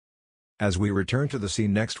As we return to the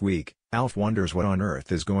scene next week, Alf wonders what on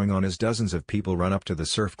earth is going on as dozens of people run up to the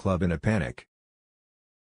surf club in a panic.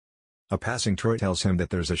 A passing Troy tells him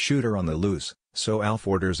that there's a shooter on the loose, so Alf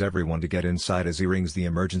orders everyone to get inside as he rings the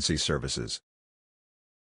emergency services.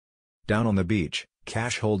 Down on the beach,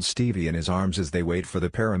 Cash holds Stevie in his arms as they wait for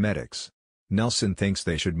the paramedics. Nelson thinks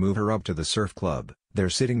they should move her up to the surf club.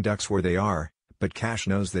 They're sitting ducks where they are, but Cash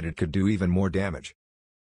knows that it could do even more damage.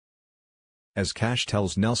 As Cash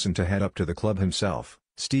tells Nelson to head up to the club himself,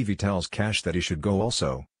 Stevie tells Cash that he should go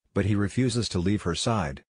also, but he refuses to leave her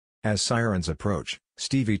side. As sirens approach,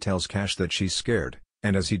 Stevie tells Cash that she's scared,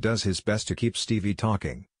 and as he does his best to keep Stevie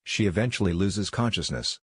talking, she eventually loses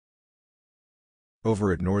consciousness.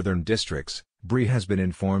 Over at Northern Districts, Bree has been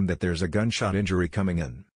informed that there's a gunshot injury coming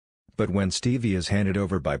in. But when Stevie is handed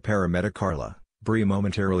over by paramedic Carla, Bree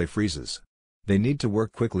momentarily freezes. They need to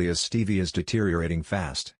work quickly as Stevie is deteriorating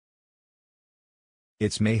fast.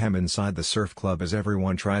 It's mayhem inside the surf club as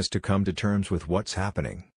everyone tries to come to terms with what's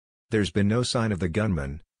happening. There's been no sign of the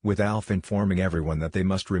gunman, with Alf informing everyone that they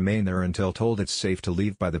must remain there until told it's safe to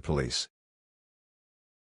leave by the police.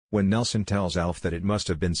 When Nelson tells Alf that it must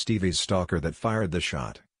have been Stevie's stalker that fired the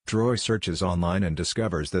shot, Troy searches online and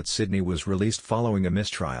discovers that Sydney was released following a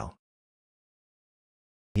mistrial.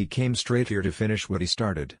 "He came straight here to finish what he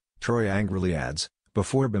started," Troy angrily adds,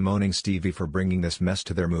 before bemoaning Stevie for bringing this mess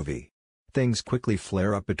to their movie. Things quickly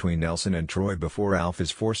flare up between Nelson and Troy before Alf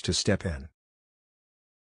is forced to step in.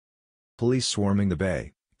 Police swarming the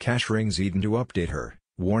bay, Cash rings Eden to update her,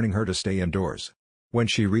 warning her to stay indoors. When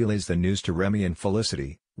she relays the news to Remi and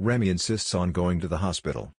Felicity, Remi insists on going to the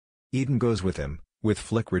hospital. Eden goes with him, with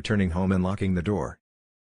Flick returning home and locking the door.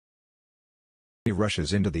 He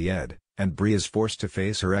rushes into the ed, and Bree is forced to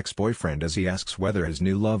face her ex-boyfriend as he asks whether his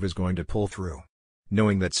new love is going to pull through.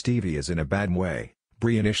 Knowing that Stevie is in a bad way,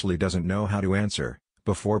 Bree initially doesn't know how to answer,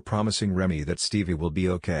 before promising Remi that Stevie will be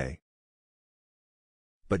okay.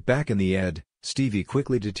 But back in the ed, Stevie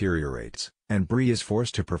quickly deteriorates, and Bree is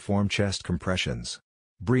forced to perform chest compressions.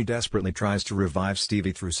 Bree desperately tries to revive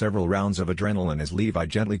Stevie through several rounds of adrenaline as Levi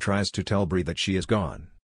gently tries to tell Bree that she is gone.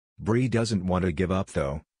 Bree doesn't want to give up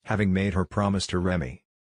though, having made her promise to Remi.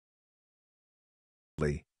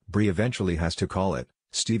 Bree eventually has to call it,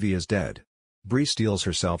 Stevie is dead. Bree steels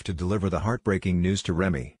herself to deliver the heartbreaking news to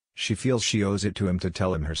Remi. She feels she owes it to him to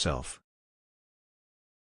tell him herself.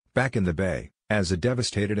 Back in the bay, as a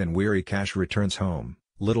devastated and weary Cash returns home,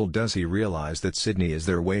 little does he realize that Sydney is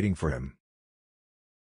there waiting for him.